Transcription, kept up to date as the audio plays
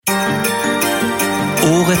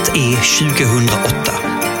Året är 2008.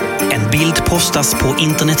 En bild postas på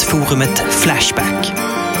internetforumet Flashback.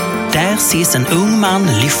 Där ses en ung man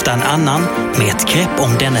lyfta en annan med ett grepp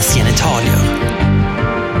om dennes genitalier.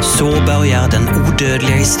 Så börjar den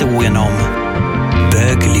odödliga historien om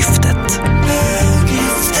böglyftet.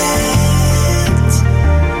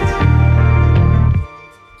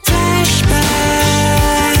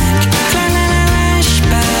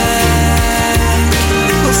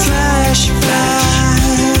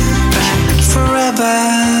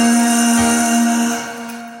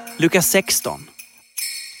 Lucka 16.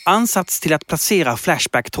 Ansats till att placera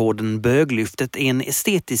Flashback-tråden böglyftet i en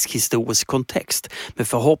estetisk historisk kontext med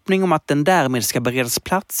förhoppning om att den därmed ska beredas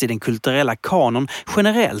plats i den kulturella kanon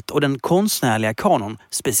generellt och den konstnärliga kanon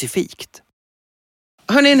specifikt.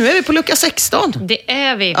 Hörrni, nu är vi på lucka 16. Det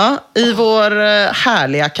är vi. Ja, i vår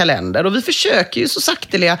härliga kalender. Och vi försöker ju så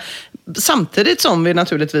sakteliga, samtidigt som vi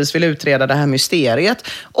naturligtvis vill utreda det här mysteriet,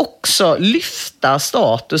 också lyfta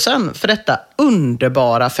statusen för detta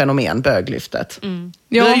underbara fenomen böglyftet.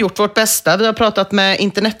 Vi har gjort vårt bästa. Vi har pratat med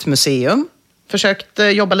Internetmuseum, försökt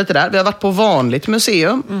jobba lite där. Vi har varit på vanligt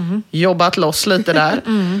museum, jobbat loss lite där.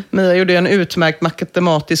 Mia gjorde en utmärkt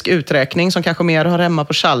matematisk uträkning som kanske mer har hemma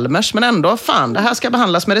på Chalmers. Men ändå, fan, det här ska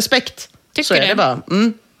behandlas med respekt. Tycker så är det bara.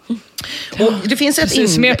 Och det finns ett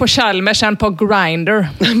precis, mer på Chalmers än på Grindr.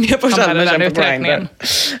 Mer på Chalmers än på Grindr.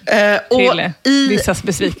 Till vissas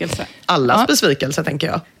besvikelse. Allas besvikelse, tänker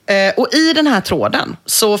jag. Och i den här tråden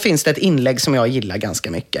så finns det ett inlägg som jag gillar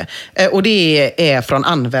ganska mycket. Och det är från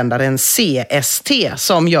användaren CST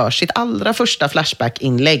som gör sitt allra första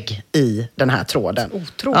Flashback-inlägg i den här tråden.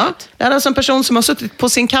 Otroligt. Ja, det är alltså en person som har suttit på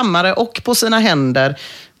sin kammare och på sina händer,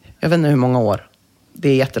 jag vet inte hur många år. Det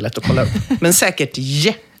är jättelätt att kolla upp. Men säkert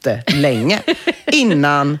jättelänge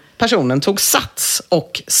innan personen tog sats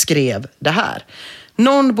och skrev det här.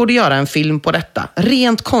 Någon borde göra en film på detta.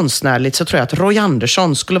 Rent konstnärligt så tror jag att Roy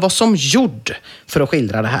Andersson skulle vara som gjord för att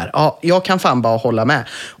skildra det här. Ja, jag kan fan bara hålla med.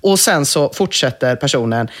 Och sen så fortsätter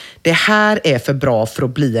personen. Det här är för bra för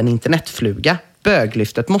att bli en internetfluga.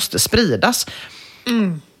 Böglyftet måste spridas.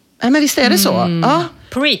 Ja, men visst är det så? Ja.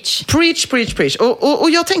 Preach. Preach. Och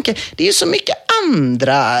jag tänker, det är ju så mycket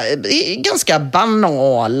andra ganska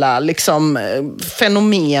banala liksom,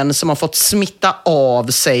 fenomen som har fått smitta av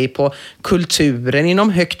sig på kulturen inom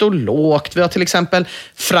högt och lågt. Vi har till exempel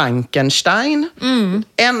Frankenstein.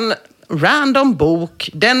 En random bok,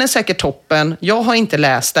 den är säkert toppen. Jag har inte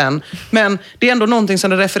läst den, men det är ändå någonting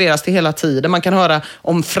som det refereras till hela tiden. Man kan höra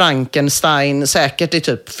om Frankenstein säkert i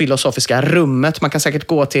typ filosofiska rummet. Man kan säkert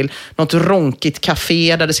gå till något ronkigt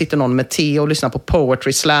café där det sitter någon med te och lyssna på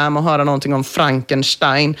poetry slam och höra någonting om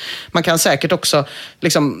Frankenstein. Man kan säkert också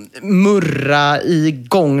liksom murra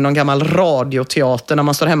igång någon gammal radioteater när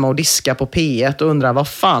man står hemma och diskar på P1 och undrar vad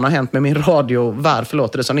fan har hänt med min radio? Varför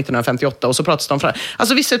låter det som 1958? Och så pratas det om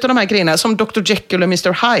alltså vissa av de här grejerna som Dr. Jekyll och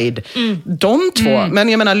Mr. Hyde. De två, men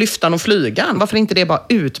jag menar lyftan och flygan. Varför inte det bara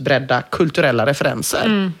utbredda kulturella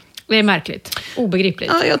referenser? Det är märkligt.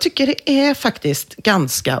 Obegripligt. Ja, jag tycker det är faktiskt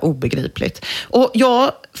ganska obegripligt. Och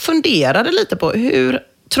jag funderade lite på hur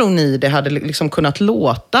tror ni det hade liksom kunnat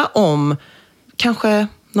låta om kanske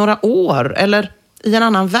några år eller i en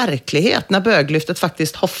annan verklighet när böglyftet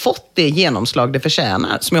faktiskt har fått det genomslag det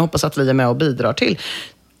förtjänar, som jag hoppas att vi är med och bidrar till.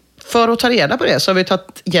 För att ta reda på det så har vi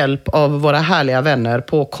tagit hjälp av våra härliga vänner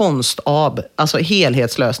på Konstab, alltså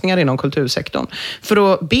helhetslösningar inom kultursektorn.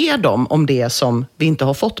 För att be dem om det som vi inte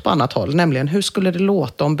har fått på annat håll, nämligen hur skulle det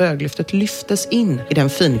låta om böglyftet lyftes in i den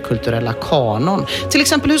finkulturella kanon? Till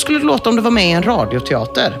exempel hur skulle det låta om det var med i en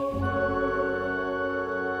radioteater?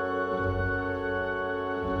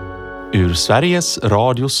 Ur Sveriges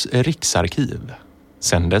Radios riksarkiv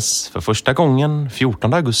sändes för första gången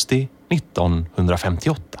 14 augusti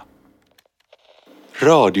 1958.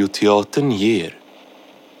 Radioteatern ger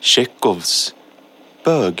Tjechovs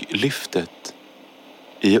Böglyftet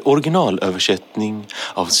i originalöversättning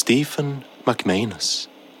av Stephen McManus.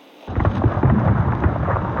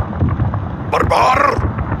 Barbar!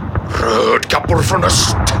 Rödkappor från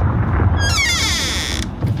öst!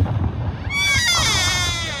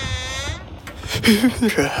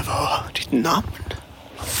 Hur var ditt namn?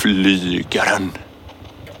 Flygaren.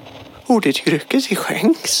 Och ditt yrke till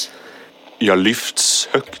skänks? Jag lyfts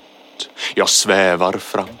högt. Jag svävar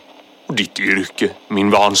fram. Och ditt yrke, min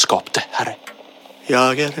vanskapte herre.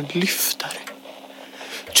 Jag är en lyftare.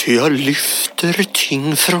 Ty jag lyfter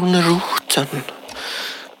ting från roten.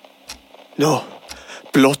 Nå,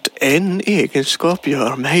 blott en egenskap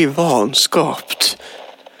gör mig vanskapt.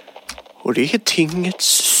 Och det är tingets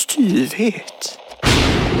styvhet.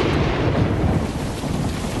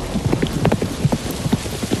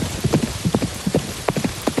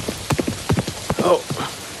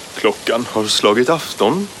 Klockan har slagit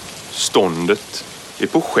afton. Ståndet är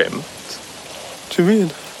på skämt. Du menar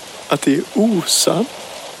att det är osant?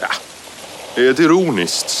 Ja, det är ett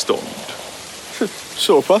ironiskt stånd.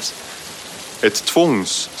 Så pass? Ett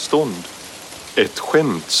tvångsstånd. Ett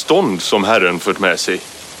skämtstånd som Herren fört med sig.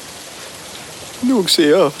 Nog ser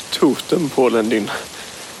jag totem på den din.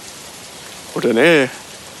 Och den är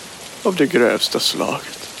av det grövsta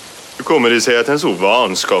slaget. Hur kommer det sig att en så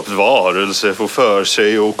vanskapt varelse får för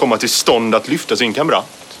sig och komma till stånd att lyfta sin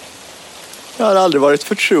kamrat? Jag har aldrig varit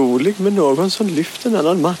förtrolig med någon som lyft en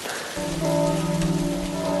annan man.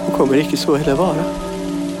 Och kommer icke så heller vara.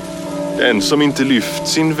 Den som inte lyft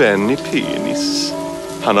sin vän i penis,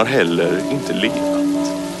 han har heller inte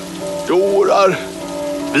levat. Dårar!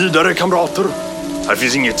 Vidare, kamrater! Här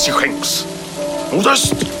finns inget till skänks. Mot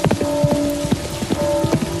öst!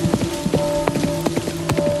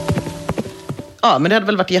 Ja, men det hade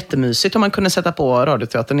väl varit jättemysigt om man kunde sätta på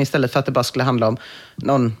radioteatern istället för att det bara skulle handla om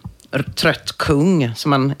någon trött kung som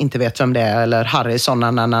man inte vet vem det är, eller Harrison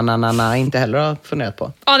inte heller har funderat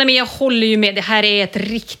på. Ja, nej, men jag håller ju med. Det här är ett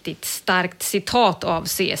riktigt starkt citat av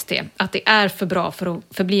CST. Att det är för bra för att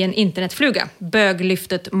förbli en internetfluga.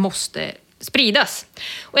 Böglyftet måste spridas.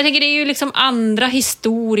 Och jag tänker det är ju liksom andra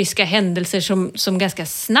historiska händelser som ganska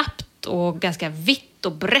snabbt och ganska vitt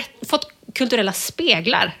och brett fått kulturella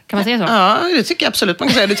speglar, kan man säga så? Ja, det tycker jag absolut man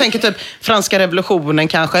kan säga. Du tänker typ franska revolutionen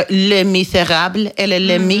kanske, Les Misérables eller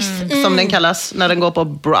Les Mis som den kallas när den går på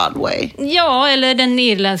Broadway. Ja, eller den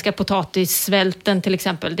irländska potatissvälten till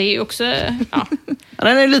exempel. Det är ju också... Ja.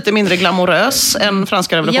 Den är lite mindre glamorös än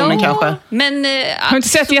franska revolutionen kanske. Men... Jag har inte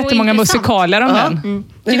sett jättemånga musikaler om den.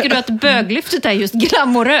 Tycker du att böglyftet är just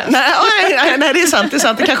glamoröst? Nej, det är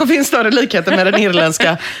sant. Det kanske finns större likheter med den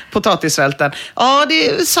irländska potatissvälten. Ja, det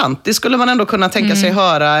är sant. Det skulle man ändå kunna tänka sig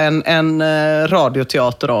höra en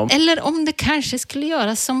radioteater om. Eller om det kanske skulle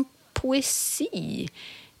göras som poesi.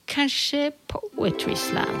 Kanske poetry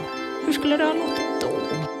slam. Hur skulle det ha låtit då?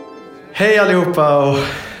 Hej allihopa och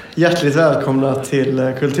hjärtligt välkomna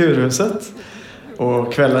till Kulturhuset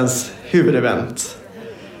och kvällens huvudevent.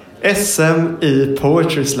 SM i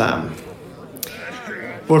Poetry Slam.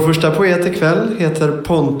 Vår första poet ikväll heter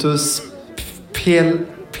Pontus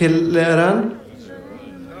Pelleren.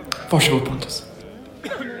 Varsågod Pontus.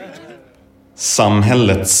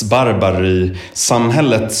 Samhällets barbari,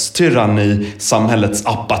 samhällets tyranni, samhällets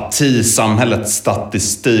apati, samhällets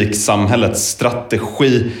statistik, samhällets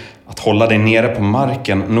strategi. Att hålla dig nere på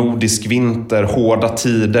marken, nordisk vinter, hårda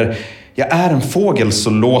tider. Jag är en fågel så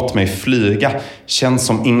låt mig flyga. Känns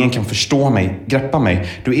som ingen kan förstå mig, greppa mig.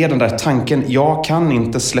 Du är den där tanken, jag kan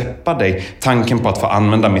inte släppa dig. Tanken på att få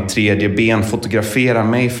använda mitt tredje ben, fotografera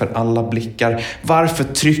mig för alla blickar. Varför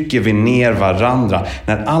trycker vi ner varandra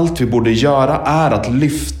när allt vi borde göra är att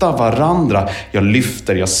lyfta varandra? Jag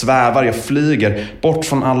lyfter, jag svävar, jag flyger bort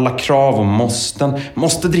från alla krav och måsten.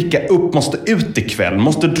 Måste dricka upp, måste ut ikväll.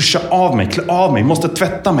 Måste duscha av mig, klä av mig, måste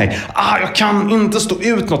tvätta mig. Jag kan inte stå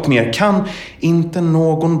ut något mer. Kan inte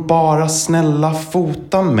någon bara snälla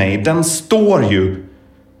fota mig? Den står ju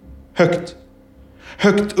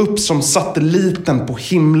högt upp som satelliten på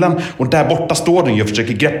himlen. Och där borta står den. Jag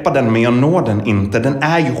försöker greppa den men jag når den inte. Den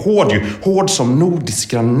är ju hård som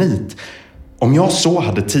nordisk granit. Om jag så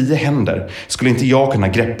hade 10 händer skulle inte jag kunna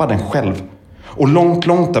greppa den själv. Och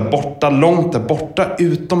långt där borta,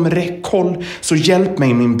 utom räckhåll. Så hjälp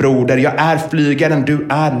mig min broder, jag är flygaren, du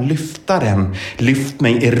är lyftaren. Lyft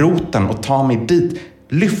mig i roten och ta mig dit.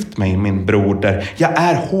 Lyft mig min broder, jag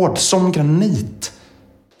är hård som granit.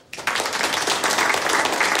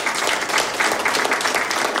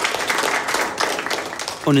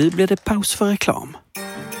 Och nu blir det paus för reklam.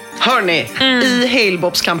 Hörni, i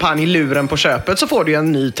Halebop's kampanj Luren på köpet så får du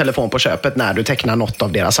en ny telefon på köpet när du tecknar något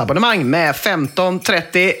av deras abonnemang med 15,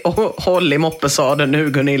 30 och håll i moppesaden nu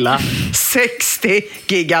Gunilla, 60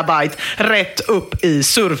 gigabyte rätt upp i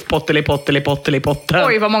surfpottelipotten.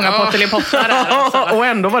 Oj, vad många pottelipottar det är. Alltså. Och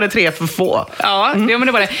ändå var det 3 för få. Ja, men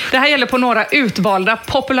det var det. Det här gäller på några utvalda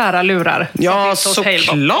populära lurar. Ja,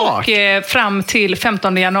 såklart. Och fram till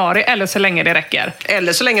 15 januari eller så länge det räcker.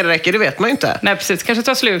 Eller så länge det räcker, det vet man ju inte. Nej, precis. Kanske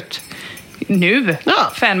tar slut nu,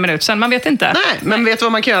 5 minuter sedan, man vet inte. Nej, men vet du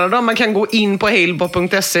vad man kan göra då? Man kan gå in på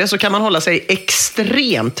halebop.se så kan man hålla sig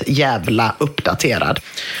extremt jävla uppdaterad.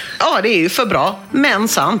 Ja, det är ju för bra, men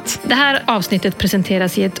sant. Det här avsnittet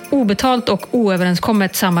presenteras i ett obetalt och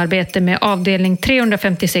oöverenskommet samarbete med avdelning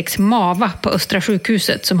 356 MAVA på Östra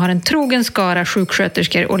sjukhuset som har en trogen skara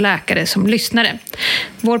sjuksköterskor och läkare som lyssnare.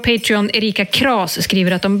 Vår Patreon Erika Kras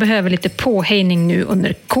skriver att de behöver lite påhejning nu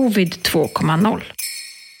under covid 2.0.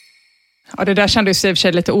 Ja, det där kändes i och för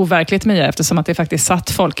sig lite overkligt, Mia, eftersom att det faktiskt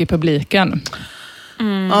satt folk i publiken.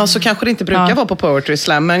 Ja, så kanske det inte brukar vara på Poetry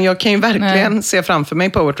Slam, men jag kan ju verkligen se framför mig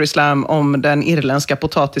Poetry Slam om den irländska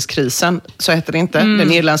potatiskrisen. Så heter det inte.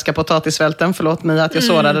 Den irländska potatissvälten. Förlåt mig att jag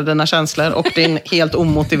sårade dina känslor och din helt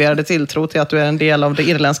omotiverade tilltro till att du är en del av det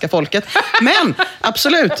irländska folket. Men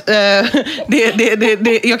absolut,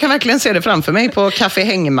 jag kan verkligen se det framför mig på kaffe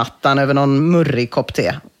hängmattan över någon murrig kopp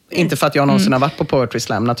te. Inte för att jag någonsin har varit på Poetry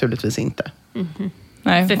Slam, naturligtvis inte.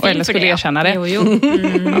 Nej, och eller skulle erkänna det. Jo.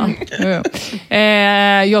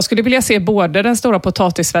 Jag skulle vilja se både den stora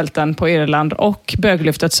potatissvälten på Irland och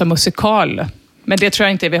böglyftet som musikal. Men det tror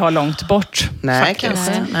jag inte vi har långt bort. Nej,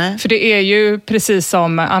 kanske. Nej. För det är ju precis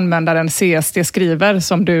som användaren CST skriver,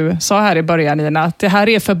 som du sa här i början, Nina, att det här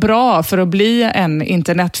är för bra för att bli en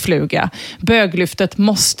internetfluga. Böglyftet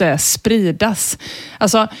måste spridas.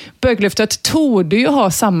 Alltså, böglyftet torde ju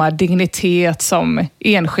ha samma dignitet som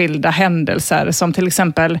enskilda händelser, som till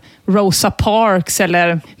exempel Rosa Parks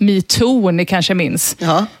eller Me Too, ni kanske minns.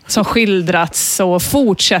 Ja. Som skildrats och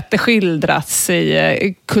fortsätter skildrats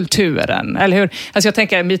i kulturen, eller hur? Alltså jag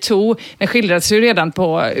tänker, Me Too, den skildrats ju redan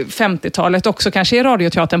på 50-talet också, kanske i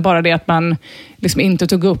radioteatern, bara det att man liksom inte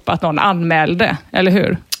tog upp att någon anmälde, eller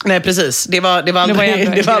hur? Nej, precis. Det var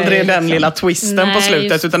aldrig den lilla twisten på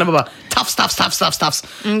slutet, utan det var bara tafs.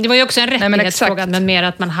 Det var ju också en rättighetsfråga, men mer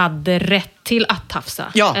att man hade rätt till att tafsa.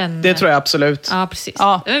 Ja, det tror jag absolut. Ja, precis.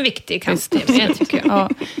 Ja. Det var en viktig kampsteg, tycker jag. Ja.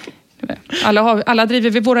 Alla driver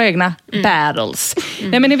vi våra egna battles.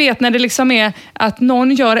 Nej, men ni vet när det liksom är att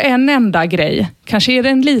någon gör en enda grej. Kanske är det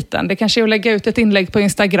en liten. Det kanske är att lägga ut ett inlägg på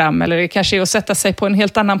Instagram. Eller det kanske är att sätta sig på en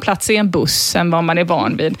helt annan plats i en buss än vad man är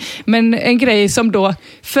van vid. Men en grej som då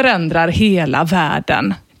förändrar hela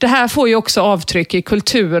världen. Det här får ju också avtryck i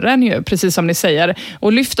kulturen ju, precis som ni säger.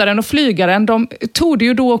 Och lyftaren och flygaren, de torde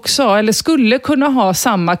ju då också, eller skulle kunna ha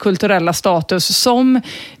samma kulturella status som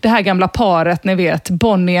det här gamla paret, ni vet,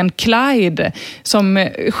 Bonnie and Clyde, som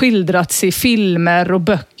skildrats i filmer och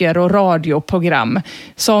böcker och radioprogram.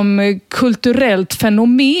 Som kulturellt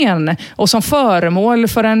fenomen och som föremål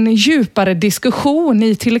för en djupare diskussion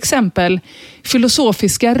i till exempel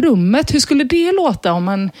filosofiska rummet. Hur skulle det låta om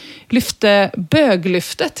man lyfte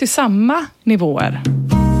böglyftet till samma nivåer?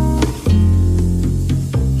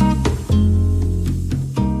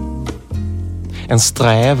 En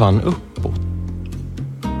strävan uppåt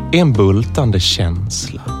är en bultande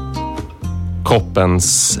känsla.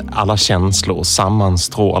 Kroppens alla känslor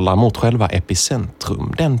sammanstrålar mot själva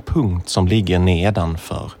epicentrum, den punkt som ligger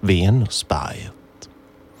nedanför Venusberget.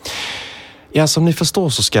 Ja, som ni förstår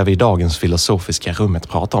så ska vi i dagens filosofiska rummet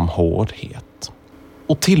prata om hårdhet.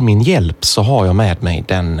 Och till min hjälp så har jag med mig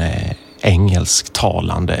den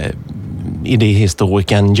engelsktalande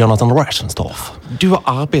idéhistorikern Jonathan Rasenstorff. Du har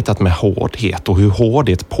arbetat med hårdhet och hur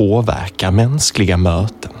hårdhet påverkar mänskliga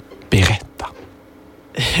möten. Berätta.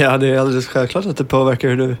 Ja, det är alldeles självklart att det påverkar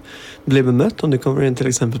hur du blir bemött om du kommer in till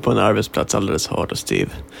exempel på en arbetsplats alldeles hård och stiv.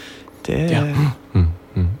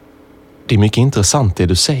 Det är mycket intressant det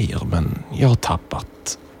du säger, men jag har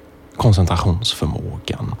tappat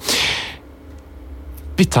koncentrationsförmågan.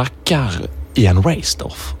 Vi tackar Ian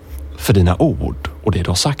Rasenstorff för dina ord och det du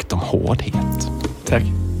har sagt om hårdhet. Tack.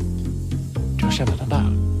 Jag känner den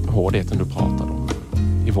där hårdheten du pratade om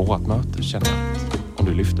i vårat möte. Känner att om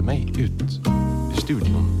du lyfter mig ut i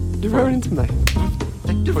studion. Du rör inte mig.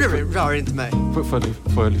 Du rör inte mig.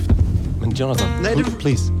 Får jag lyfta? Men Jonathan,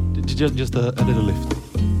 please, just a little lift.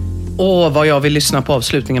 Vad jag vill lyssna på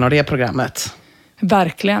avslutningen av det programmet.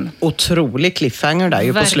 Verkligen. Otrolig cliffhanger där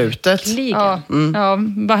ju på slutet. Ja,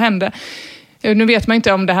 vad hände? Nu vet man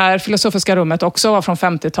inte om det här filosofiska rummet också var från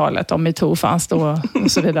 50-talet, om MeToo fanns då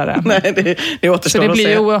och så vidare. Nej, det återstår så det blir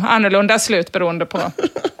ju annorlunda slut beroende på.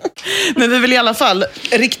 Men vi vill i alla fall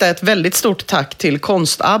rikta ett väldigt stort tack till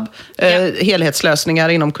Konstab, helhetslösningar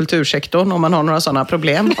inom kultursektorn om man har några sådana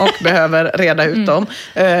problem och behöver reda ut dem.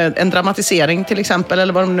 En dramatisering till exempel,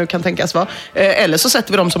 eller vad de nu kan tänkas vara. Eller så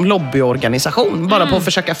sätter vi dem som lobbyorganisation, bara på att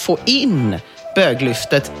försöka få in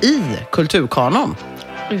böglyftet i kulturkanon.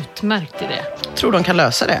 Utmärkt idé. Tror de kan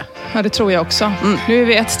lösa det? Ja, det tror jag också. Nu är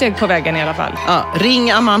vi ett steg på vägen i alla fall. Ja,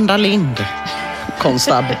 ring Amanda Lind,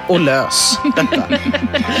 Konstab, och lös detta.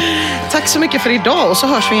 Tack så mycket för idag och så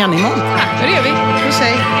hörs vi igen imorgon. Det gör vi. Puss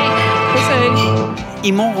hej. Puss hej.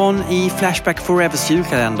 Imorgon i Flashback Forevers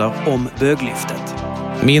julkalender om böglyftet.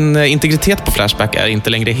 Min integritet på Flashback är inte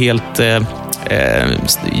längre helt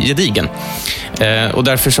gedigen. Och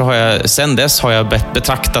därför så har jag sen dess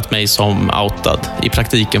betraktat mig som outad i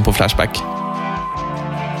praktiken på Flashback.